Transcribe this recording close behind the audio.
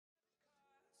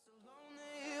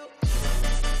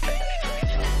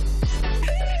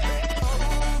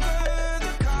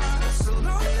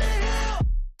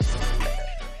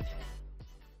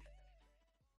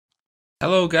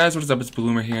Hello guys, what is up? It's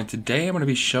Bloomer here, and today I'm going to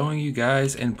be showing you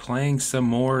guys and playing some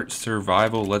more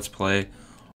survival Let's Play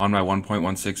on my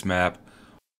 1.16 map.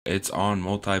 It's on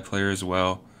multiplayer as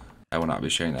well. I will not be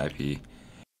sharing the IP.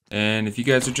 And if you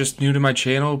guys are just new to my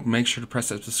channel, make sure to press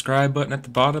that subscribe button at the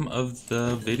bottom of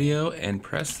the video and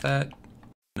press that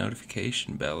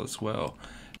notification bell as well.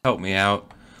 Help me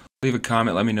out. Leave a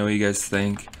comment, let me know what you guys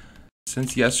think.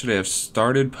 Since yesterday, I've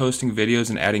started posting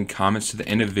videos and adding comments to the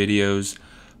end of videos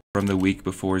from the week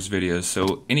before's videos.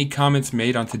 So any comments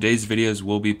made on today's videos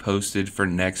will be posted for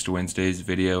next Wednesday's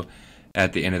video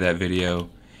at the end of that video.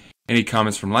 Any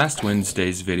comments from last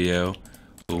Wednesday's video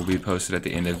will be posted at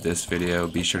the end of this video.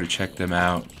 Be sure to check them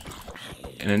out.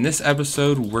 And in this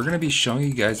episode, we're going to be showing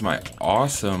you guys my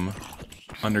awesome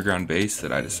underground base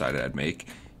that I decided I'd make,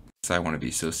 because I want to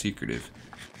be so secretive.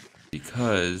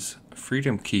 Because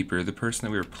Freedom Keeper, the person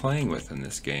that we were playing with in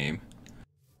this game,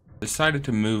 decided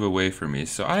to move away from me,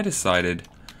 so I decided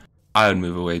I would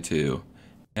move away too,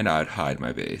 and I would hide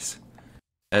my base.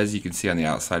 As you can see on the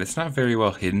outside, it's not very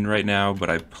well hidden right now, but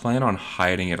I plan on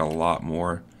hiding it a lot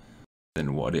more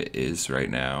than what it is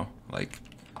right now. Like,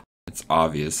 it's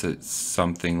obvious that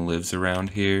something lives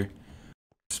around here,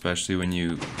 especially when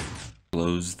you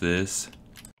close this.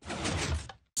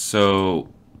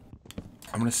 So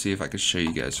I'm gonna see if I can show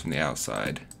you guys from the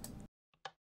outside.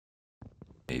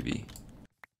 Maybe.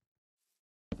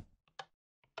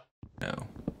 No.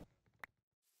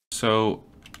 So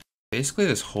basically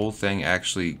this whole thing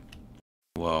actually,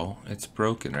 well, it's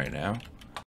broken right now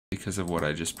because of what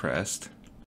I just pressed.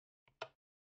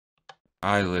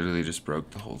 I literally just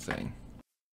broke the whole thing.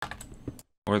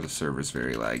 Or the server's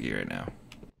very laggy right now.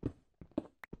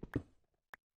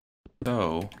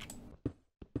 So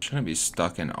it shouldn't be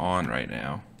stuck in on right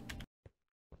now.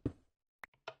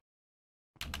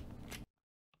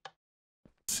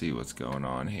 See what's going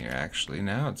on here. Actually,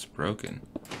 now it's broken.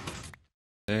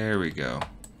 There we go.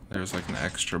 There's like an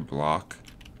extra block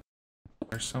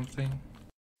or something.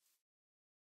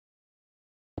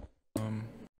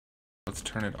 Let's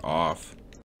turn it off.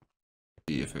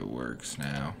 See if it works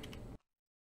now.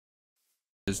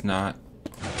 It's not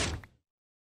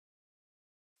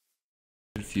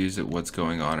confused at what's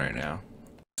going on right now.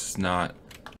 This is not,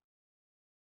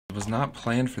 it was not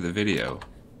planned for the video,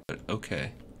 but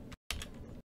okay.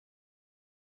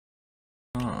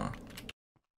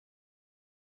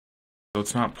 So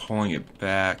it's not pulling it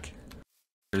back.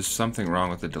 There's something wrong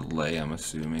with the delay, I'm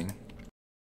assuming.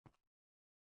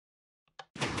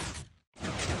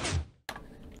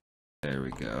 There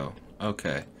we go.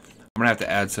 Okay. I'm gonna have to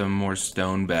add some more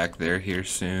stone back there here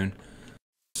soon.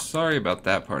 Sorry about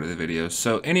that part of the video.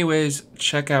 So anyways,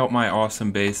 check out my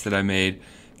awesome base that I made.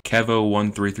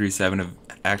 Kevo1337 have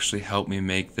actually helped me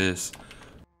make this.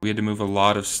 We had to move a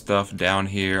lot of stuff down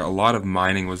here. A lot of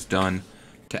mining was done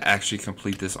to actually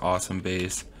complete this awesome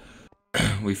base.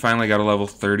 We finally got a level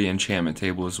 30 enchantment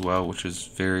table as well, which is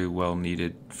very well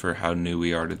needed for how new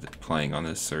we are to playing on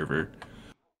this server.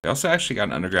 We also actually got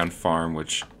an underground farm,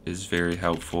 which is very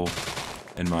helpful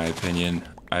in my opinion.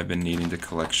 I've been needing to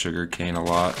collect sugar cane a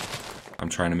lot. I'm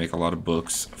trying to make a lot of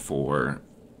books for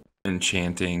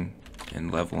enchanting and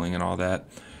leveling and all that.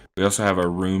 We also have our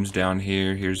rooms down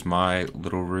here. Here's my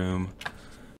little room.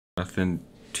 Nothing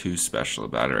too special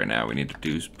about it right now. We need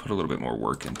to put a little bit more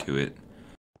work into it.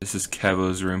 This is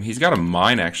Kevo's room. He's got a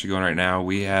mine actually going right now.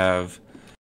 We have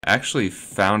actually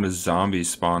found a zombie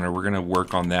spawner. We're gonna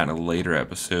work on that in a later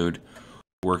episode,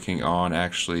 working on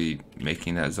actually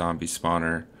making that zombie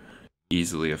spawner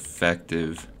easily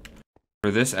effective.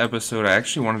 For this episode, I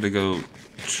actually wanted to go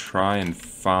try and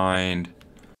find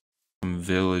some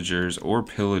villagers or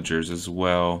pillagers as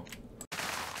well.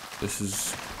 This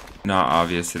is not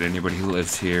obvious that anybody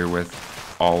lives here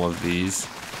with all of these.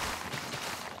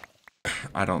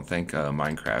 I don't think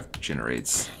Minecraft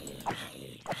generates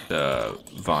the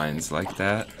vines like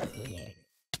that.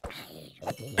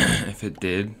 If it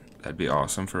did, that'd be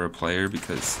awesome for a player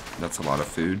because that's a lot of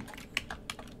food.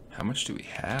 How much do we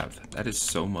have? That is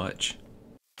so much.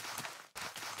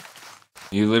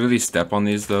 You literally step on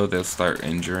these though, they'll start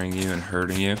injuring you and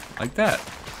hurting you like that.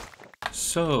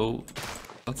 So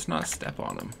let's not step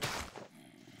on them.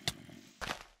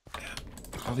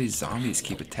 All these zombies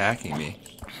keep attacking me.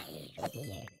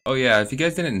 Oh yeah, if you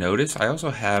guys didn't notice, I also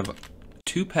have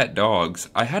 2 pet dogs.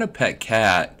 I had a pet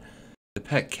cat. The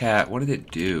pet cat, what did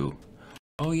it do?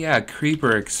 Oh yeah, a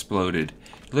creeper exploded.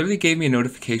 It literally gave me a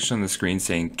notification on the screen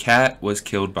saying cat was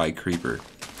killed by creeper.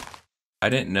 I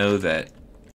didn't know that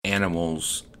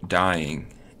animals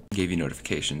dying gave you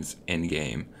notifications in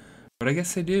game, but I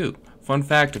guess they do. Fun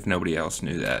fact if nobody else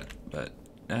knew that, but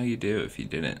now you do if you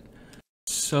didn't.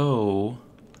 So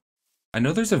I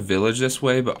know there's a village this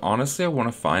way, but honestly I want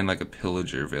to find like a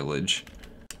pillager village,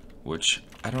 which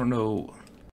I don't know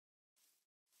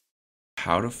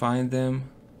how to find them.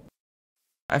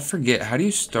 I forget, how do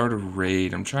you start a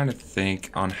raid? I'm trying to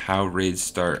think on how raids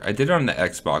start. I did it on the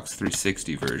Xbox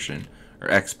 360 version, or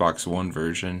Xbox One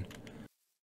version.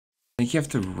 I think you have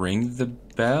to ring the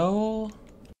bell?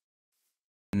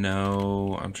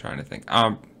 No, I'm trying to think.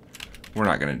 We're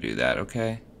not gonna do that,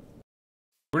 okay?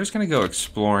 We're just gonna go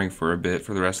exploring for a bit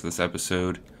for the rest of this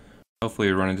episode. Hopefully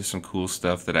we run into some cool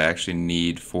stuff that I actually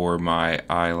need for my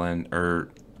island, or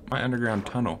my underground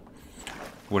tunnel.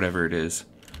 Whatever it is.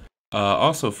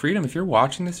 Also, Freedom, if you're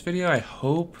watching this video, I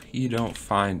hope you don't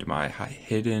find my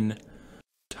hidden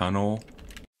tunnel,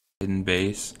 hidden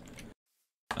base.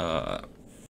 I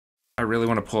really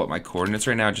want to pull up my coordinates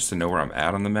right now just to know where I'm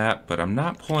at on the map, but I'm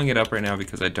not pulling it up right now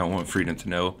because I don't want Freedom to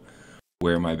know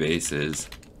where my base is.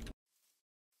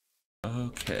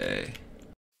 Okay.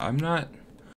 I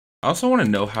also want to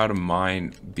know how to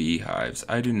mine beehives.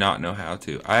 I do not know how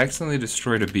to. I accidentally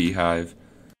destroyed a beehive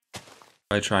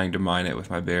by trying to mine it with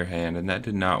my bare hand, and that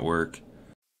did not work.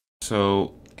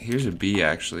 So, here's a bee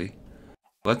actually.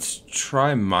 Let's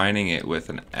try mining it with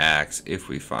an axe if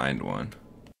we find one.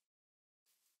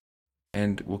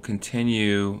 And we'll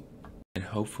continue and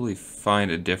hopefully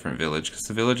find a different village, because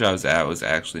the village I was at was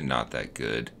actually not that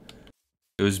good.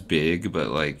 It was big, but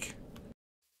like,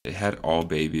 it had all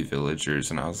baby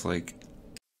villagers, and I was like,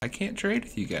 I can't trade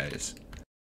with you guys.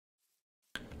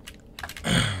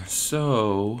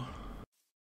 So,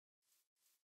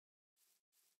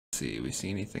 let's see, we see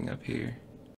anything up here?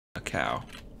 A cow.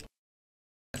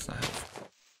 That's not helpful.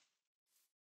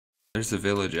 There's the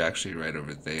village actually right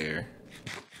over there.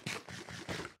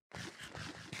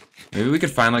 Maybe we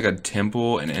could find like a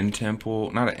temple, an end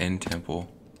temple, not an end temple.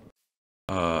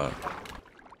 Those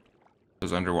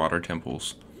underwater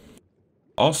temples.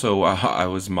 Also, while I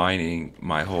was mining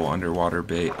my whole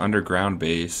underground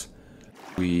base,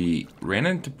 we ran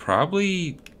into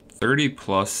probably 30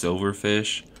 plus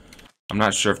silverfish. I'm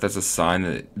not sure if that's a sign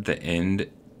that the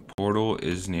end portal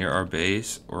is near our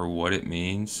base or what it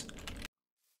means.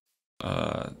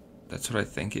 That's what I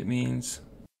think it means.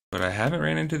 But I haven't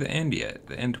ran into the end yet,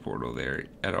 the end portal there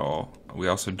at all. We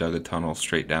also dug a tunnel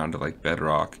straight down to like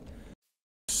bedrock.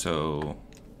 So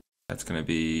that's gonna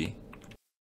be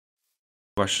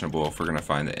questionable if we're gonna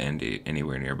find the end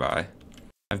anywhere nearby.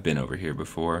 I've been over here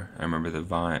before. I remember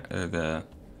the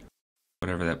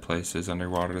whatever that place is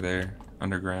underwater there,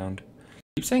 underground. I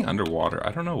keep saying underwater,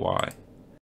 I don't know why.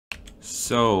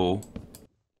 So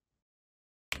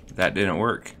that didn't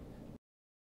work.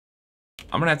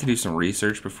 I'm gonna have to do some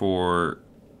research before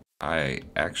I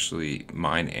actually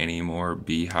mine any more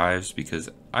beehives, because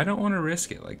I don't want to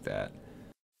risk it like that.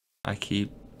 I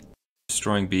keep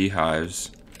destroying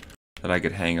beehives that I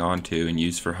could hang on to and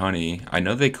use for honey. I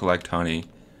know they collect honey.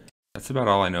 That's about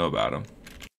all I know about them.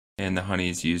 And the honey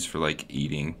is used for like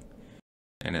eating,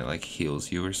 and it like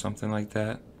heals you or something like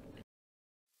that.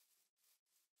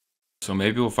 So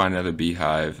maybe we'll find another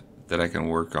beehive that I can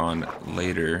work on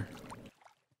later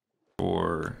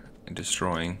for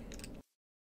destroying.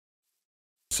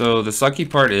 So the sucky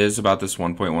part is about this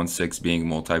 1.16 being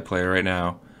multiplayer right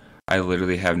now. I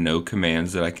literally have no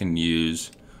commands that I can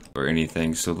use or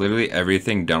anything. So literally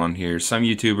everything done on here. Some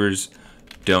YouTubers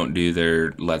don't do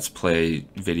their Let's Play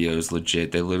videos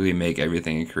legit. They literally make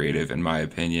everything in creative, in my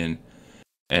opinion.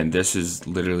 And this is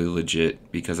literally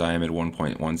legit because I am at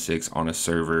 1.16 on a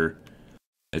server.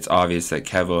 It's obvious that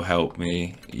Kevo helped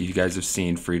me. You guys have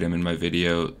seen Freedom in my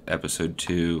video, episode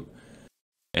 2.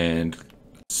 And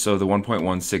so the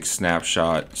 1.16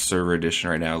 snapshot server edition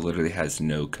right now literally has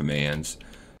no commands.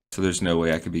 So there's no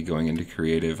way I could be going into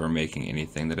creative or making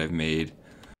anything that I've made.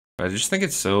 But I just think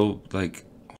it's so like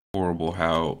horrible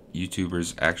how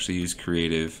YouTubers actually use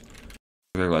creative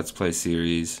for their Let's Play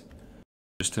series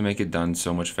just to make it done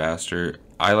so much faster.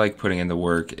 I like putting in the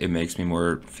work. It makes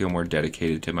me feel more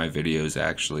dedicated to my videos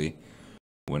actually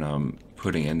when I'm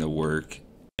putting in the work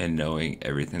and knowing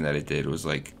everything that it did was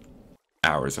like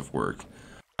hours of work.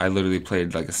 I literally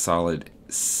played like a solid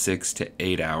 6 to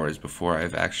 8 hours before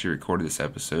I've actually recorded this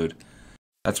episode.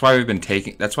 That's why I've been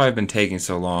taking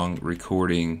so long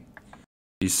recording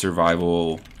these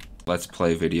survival Let's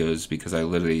Play videos, because I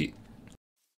literally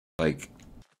like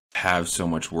have so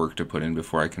much work to put in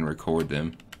before I can record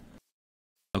them.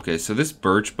 Okay, so this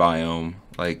birch biome,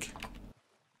 like,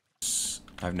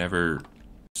 I've never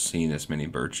seen this many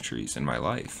birch trees in my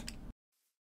life.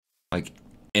 Like,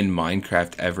 in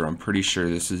Minecraft ever, I'm pretty sure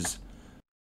this is,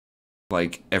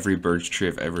 like, every birch tree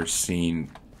I've ever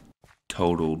seen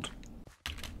totaled.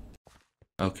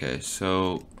 Okay,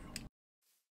 so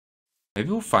Maybe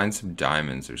we'll find some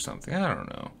diamonds or something. I don't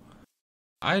know.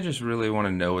 I just really want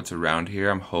to know what's around here.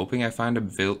 I'm hoping I find a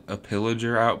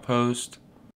pillager outpost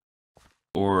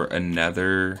or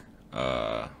another,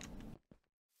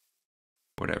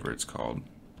 whatever it's called,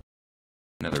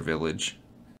 another village.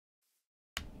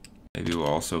 Maybe we'll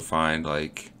also find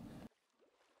like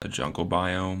a jungle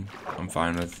biome. I'm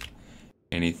fine with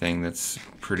anything that's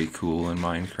pretty cool in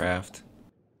Minecraft.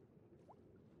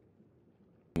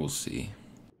 We'll see.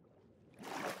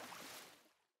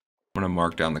 I'm gonna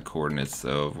mark down the coordinates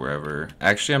though of wherever.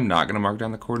 Actually, I'm not gonna mark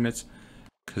down the coordinates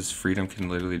because Freedom can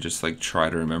literally just like try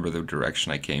to remember the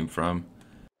direction I came from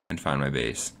and find my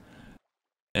base.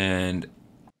 And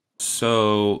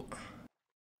so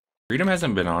Freedom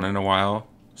hasn't been on in a while,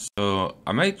 so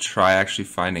I might try actually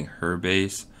finding her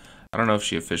base. I don't know if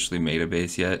she officially made a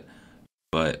base yet,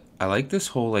 but I like this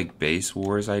whole like base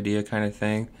wars idea kind of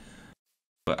thing.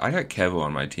 But I got Kevo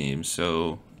on my team,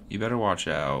 so you better watch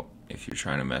out if you're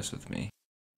trying to mess with me.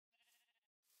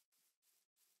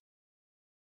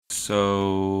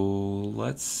 So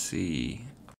let's see.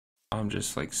 I'm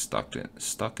just like stuck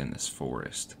in this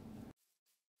forest.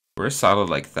 We're a solid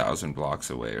like 1,000 blocks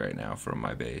away right now from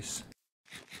my base.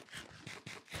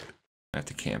 I have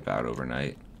to camp out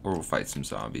overnight, or we'll fight some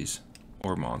zombies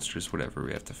or monsters, whatever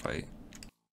we have to fight.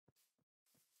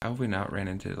 How have we not ran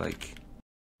into like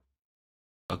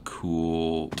a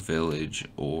cool village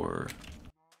or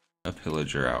a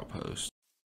pillager outpost?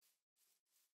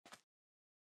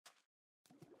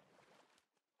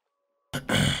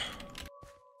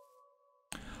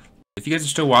 If you guys are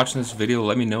still watching this video,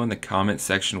 let me know in the comment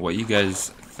section what you guys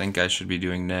think I should be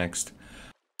doing next.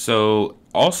 So,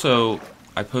 also,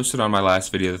 I posted on my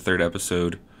last video, the third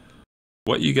episode,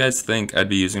 what you guys think I'd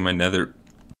be using my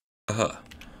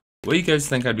what you guys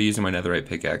think I'd be using my netherite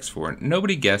pickaxe for.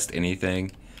 Nobody guessed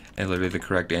anything, and literally the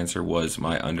correct answer was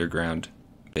my underground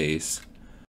base.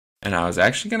 And I was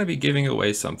actually going to be giving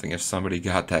away something if somebody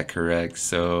got that correct,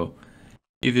 so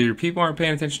either people aren't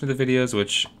paying attention to the videos,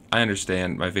 which I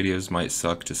understand, my videos might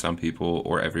suck to some people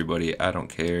or everybody, I don't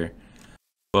care.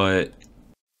 But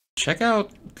check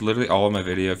out literally all of my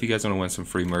video if you guys want to win some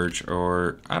free merch,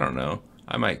 or I don't know,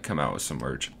 I might come out with some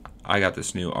merch. I got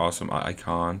this new awesome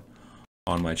icon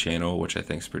on my channel, which I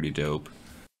think is pretty dope.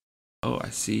 Oh, I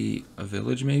see a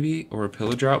village maybe, or a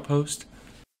pillager outpost.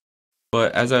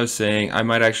 But as I was saying, I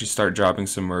might actually start dropping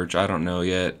some merch, I don't know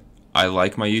yet. I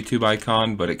like my YouTube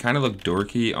icon, but it kind of looked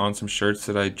dorky on some shirts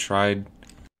that I tried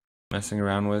messing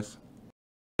around with.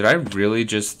 Did I really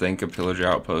just think a pillager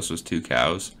outpost was 2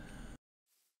 cows?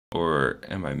 Or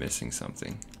am I missing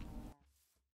something?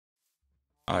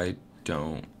 I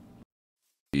don't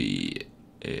see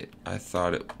it. I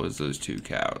thought it was those 2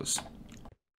 cows.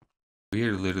 We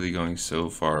are literally going so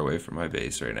far away from my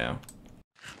base right now.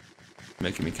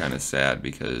 Making me kind of sad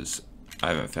because I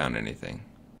haven't found anything.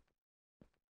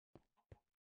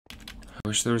 I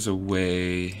wish there was a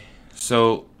way.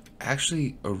 So,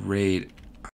 actually, a raid.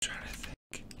 I'm trying to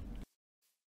think.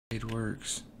 Raid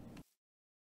works.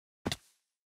 I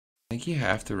think you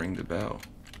have to ring the bell.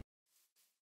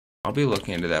 I'll be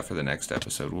looking into that for the next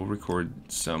episode. We'll record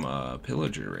some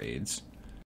pillager raids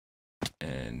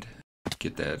and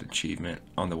get that achievement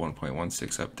on the 1.16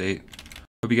 update.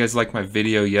 Hope you guys liked my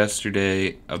video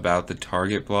yesterday about the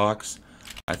target blocks.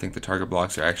 I think the target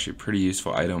blocks are actually a pretty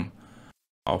useful item.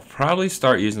 I'll probably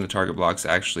start using the target blocks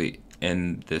actually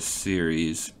in this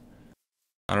series.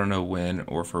 I don't know when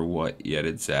or for what yet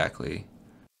exactly.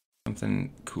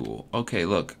 Something cool. Okay,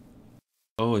 look.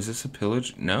 Oh, is this a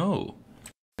pillage? No.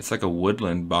 It's like a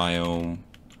woodland biome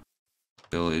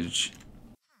village.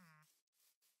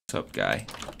 What's up, guy?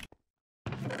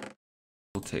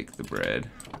 We'll take the bread.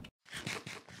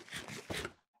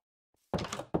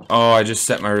 Oh, I just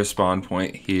set my respawn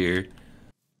point here.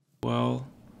 Well,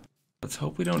 let's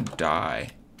hope we don't die.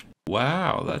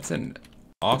 Wow, that's an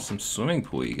awesome swimming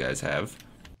pool you guys have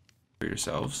for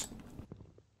yourselves.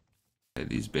 Okay,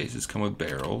 these bases come with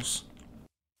barrels.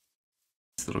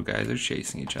 These little guys are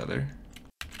chasing each other.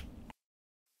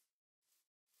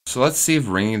 So let's see if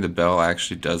ringing the bell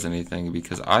actually does anything,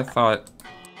 because I thought...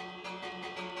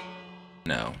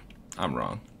 No, I'm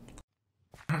wrong.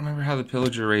 I don't remember how the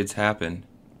pillager raids happen.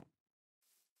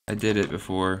 I did it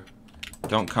before.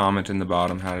 Don't comment in the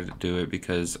bottom how to do it,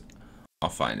 because I'll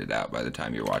find it out by the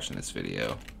time you're watching this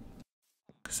video.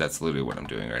 Because that's literally what I'm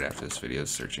doing right after this video,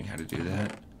 is searching how to do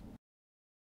that.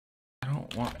 I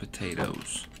don't want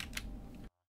potatoes.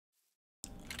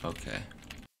 Okay.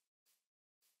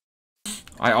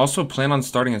 I also plan on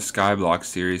starting a Skyblock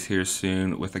series here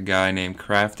soon with a guy named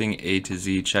Crafting A to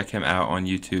Z. Check him out on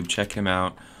YouTube. Check him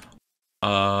out.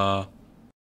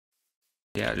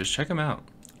 Yeah, just check them out.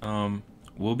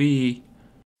 We'll be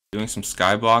doing some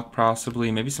skyblock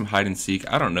possibly, maybe some hide and seek.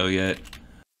 I don't know yet.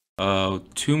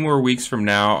 2 more weeks from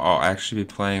now, I'll actually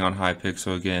be playing on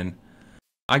Hypixel again.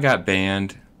 I got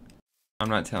banned. I'm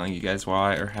not telling you guys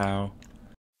why or how.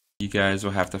 You guys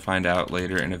will have to find out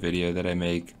later in a video that I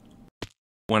make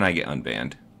when I get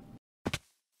unbanned.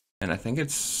 And I think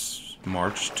it's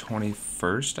March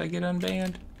 21st I get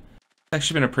unbanned. It's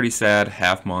actually been a pretty sad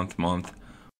month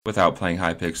without playing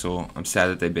Hypixel. I'm sad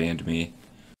that they banned me.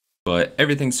 But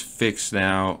everything's fixed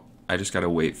now. I just gotta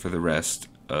wait for the rest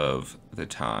of the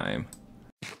time.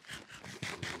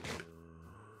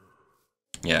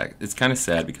 Yeah, it's kind of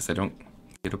sad because I don't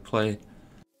get to play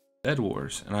Bed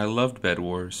Wars. And I loved Bed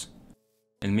Wars.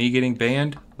 And me getting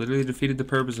banned literally defeated the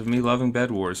purpose of me loving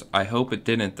Bed Wars. I hope it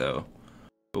didn't though.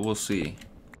 But we'll see.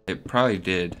 It probably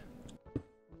did.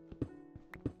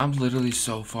 I'm literally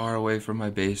so far away from my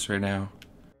base right now.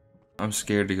 I'm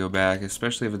scared to go back,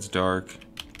 especially if it's dark.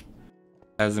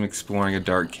 As I'm exploring a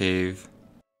dark cave.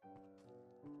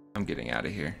 I'm getting out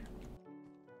of here.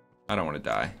 I don't want to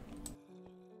die.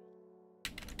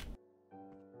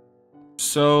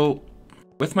 So,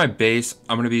 with my base,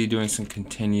 I'm going to be doing some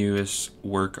continuous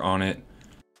work on it.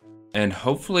 And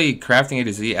hopefully Crafting A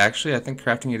to Z, actually I think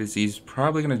Crafting A to Z is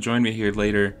probably going to join me here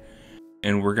later.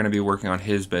 And we're going to be working on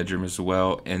his bedroom as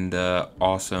well in the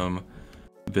awesome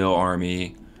Bill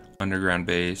Army underground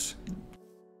base.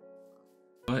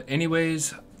 But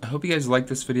anyways, I hope you guys liked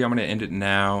this video. I'm going to end it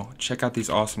now. Check out these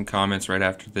awesome comments right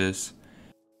after this.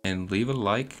 And leave a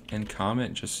like and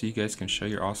comment just so you guys can show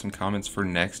your awesome comments for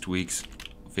next week's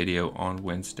video on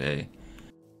Wednesday.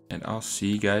 And I'll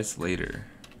see you guys later.